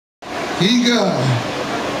3,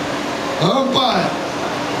 4.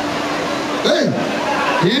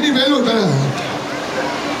 Ini belot tak ada.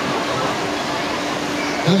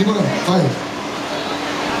 Dah 5, 5,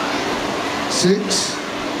 6,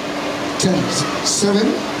 10, 7, 8,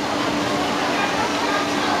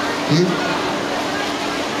 9,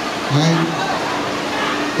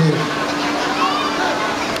 10.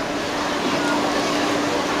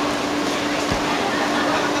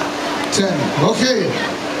 Okay,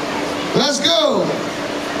 let's go.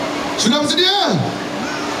 Sudah bersedia?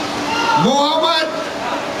 Muhammad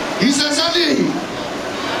Ihsan Sali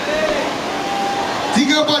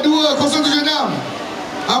 342076.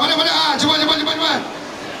 Mana? Cepat.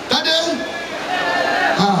 Tak ada?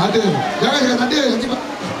 Ada. Jangan tak ada. Nanti Pak.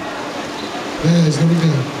 Yes,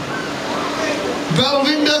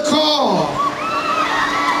 Belvinda Kaur.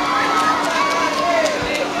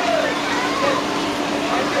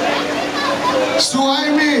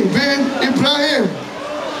 Suhaimi bin Ibrahim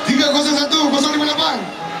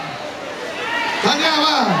 301058. Tanya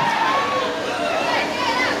apa?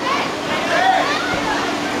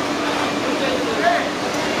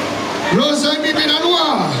 Rosaimi bin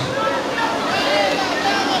Anwar.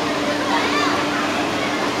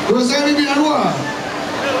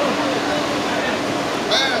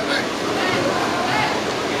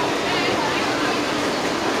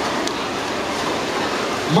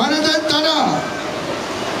 Mana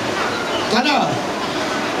Tanah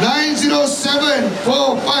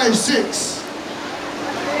 907456.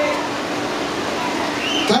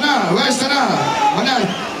 Tanah, where's Tanah? Mana?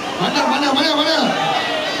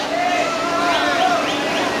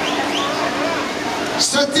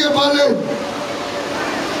 Satya Balan.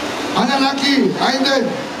 Anak laki, Aidan.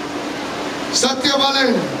 Satya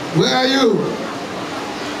Balan, where are you?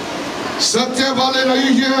 Satya Balan, are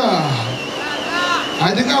you here?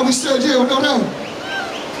 I dengar whistle je, orang-orang.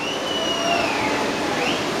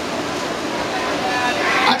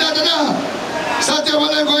 Ada. Satya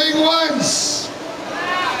Balan going once.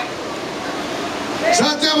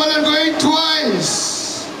 Satya Balan going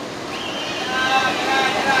twice.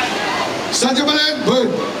 Satya Balan, good.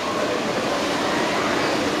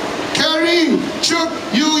 Carrie Chuk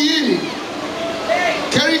Yu Yi.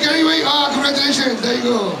 Carrie, wait. Congratulations. There you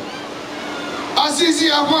go. Azizi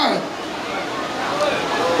Ahmad.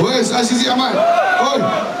 Where's Azizi Ahmad? Oh,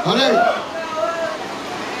 alright.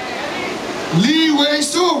 Lee Wei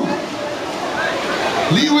Sung,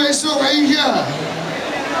 are you here?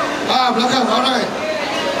 Belakang, alright.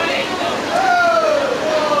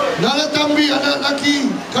 Nala Tambi, anak laki,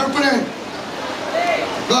 Karpanet.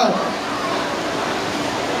 Good.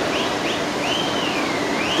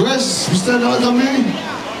 Where's Mr. Nala Tambi?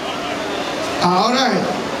 Alright.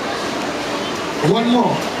 One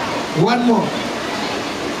more.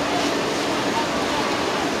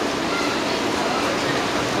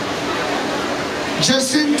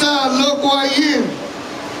 Jacinta Lokwayin.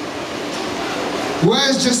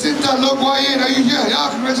 Where's Jacinta Lokwayin? Are you here?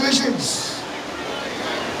 Yeah, congratulations.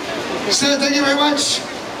 Sir, thank you very much.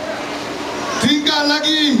 Tinggal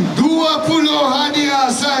lagi 20 hadiah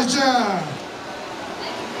saja.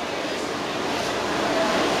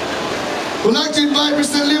 Would like to invite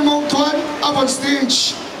Mr. Lim Mong Tuan up on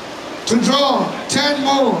stage to draw 10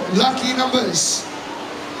 more lucky numbers.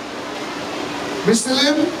 Mr.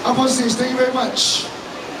 Lim, up on stage. Thank you very much.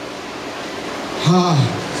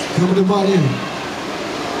 Kita berdebat ni.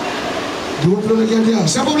 20 lagi hadiah.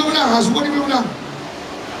 Siapa belum menang? Semua ni belum menang.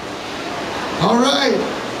 Alright.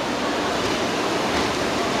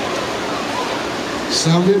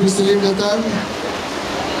 Sambil Mr. Lim datang,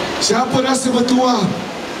 siapa rasa bertuah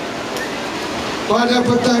pada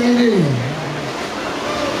petang ini?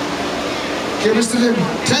 Okay, Mr. Lim,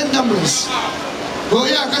 10 numbers.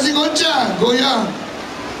 Goyang, kasih goncang, goyang.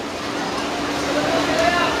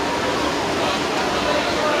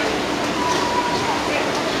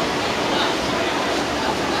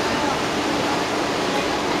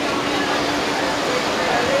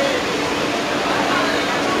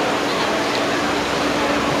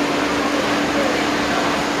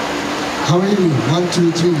 How many? 1,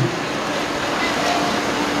 2, 3.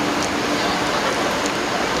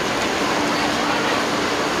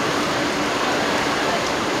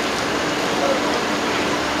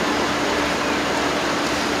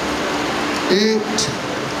 Eight,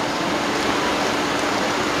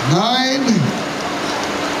 9,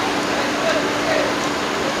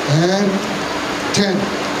 and 10.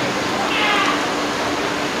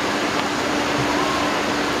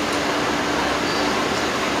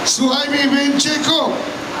 Suhaimi bin Ceko.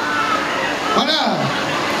 Mana?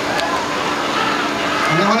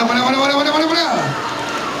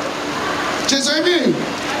 Cik Suhaimi.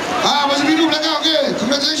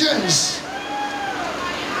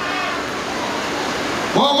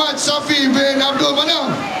 Muhammad Safi bin Abdul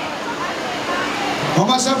mana?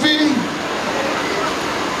 Muhammad Safi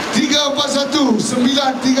 341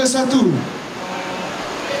 931.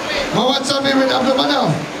 Muhammad Safi bin Abdul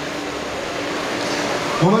mana?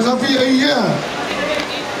 Muhammad Safi, are you here?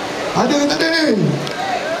 Ada ke tak ada ni?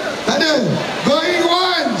 Tak ada. Going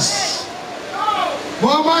once.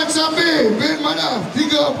 Muhammad Safi bin mana?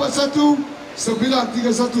 341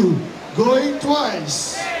 931. Going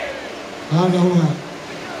twice. Alamak.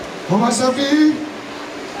 Muhammad Safi.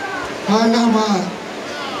 Alamak.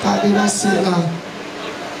 Tak ada nasib lah.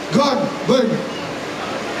 Gone. Burn.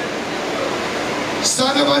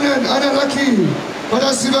 Sana Banan, anak lelaki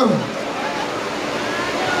pada silam.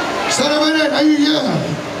 Sana Banan, are you here?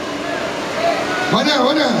 Mana?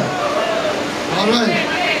 Alright.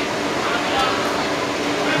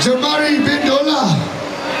 Jamari bin Dola.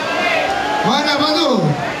 Mana tu?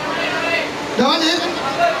 Dah balik?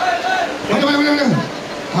 Mana?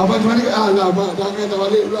 Abang balik? Alamak, jangan dah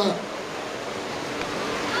balik pula.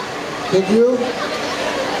 Thank you.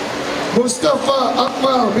 Mustafa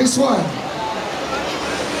Akmal Biswan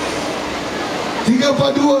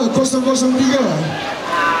 342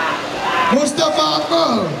 003. Mustafa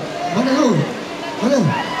Akmal. Mana tu? Mana?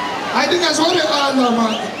 I dengar suara.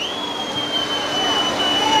 Alamak.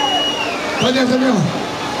 Tanya.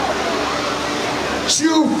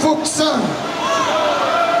 Chiu Fok Sang.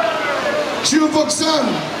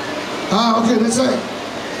 Okay, that's right.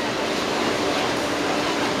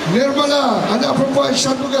 Nirmala, anak perempuan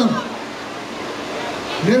Shanmugam.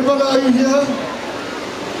 Nirmala, are you here?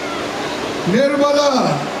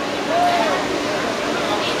 Nirmala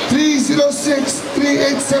 306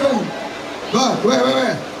 387. God,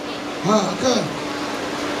 where? Okay.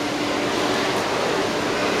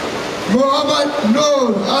 Muhammad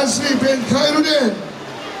Nur Azri bin Khairuddin.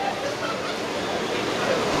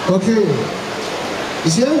 Okay.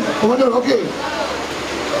 Is here? Muhammad Nur, okay.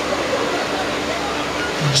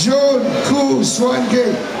 John Koo Swan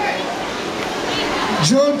Gate.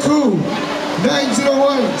 John Koo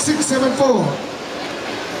 901 674.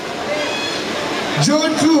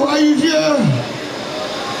 John Koo, are you here?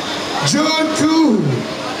 John Koo.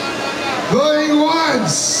 Going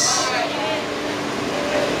once.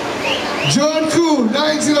 John Koo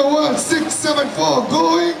 901 674.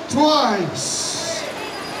 Going twice.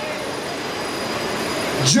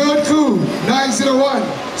 John Koo 901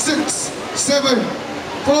 674.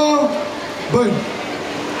 Burn.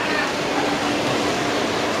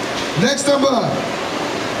 Next number,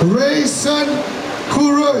 Ray Sun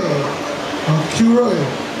Kuroy.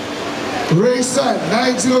 Ray Sun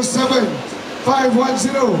 907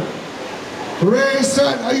 510. Ray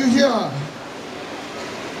Sun, are you here?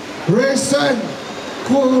 Ray Sun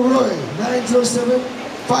Kuroy 907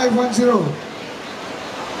 510.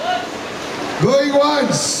 Going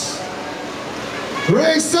once.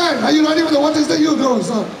 Ray Sun, are you ready with the what is that you know,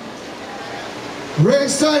 son? Ray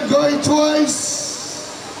Sun going twice.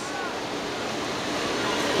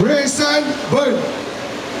 Ray Sun, burn.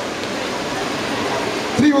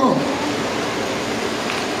 3 more.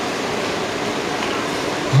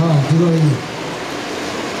 3 lagi.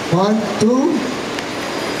 1, 2,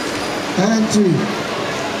 and 3.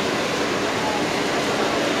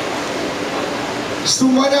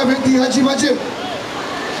 Sumana binti Haji Majid.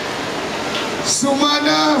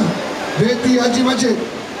 Sumana binti Haji Majid.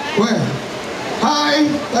 Where? Hi,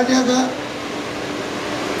 tadi agak.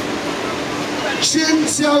 Chin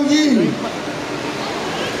Xiao Yi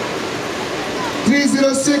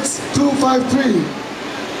 306 253.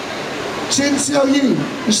 Chin Xiao Yi,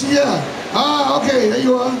 is she here? Okay, there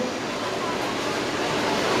you are.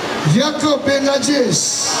 Yaakob bin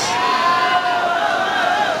Najis.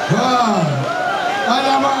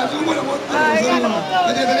 Alamak, semua dah motor.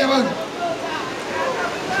 Tadi abang.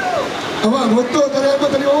 Abang, motor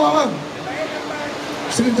tadi bawah abang.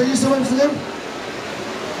 Sini tadi sebentar sekejap.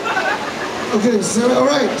 Okay, so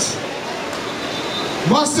alright.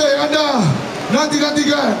 Masa yang anda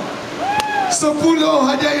nanti-nantikan 10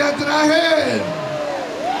 hadiah yang terakhir.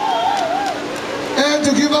 And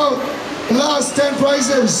to give out the last 10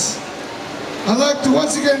 prizes, I'd like to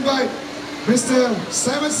once again invite Mr.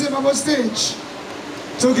 Simon Sim up on stage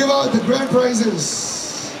to give out the grand prizes.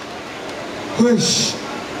 Wish,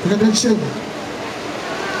 attention.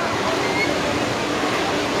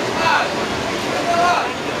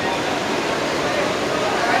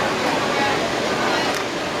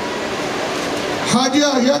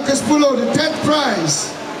 Hadiah yang ke-10, the 10th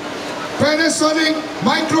prize, Panasonic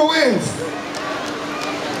microwave.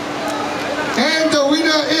 And the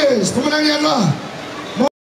winner is, pemenangnya adalah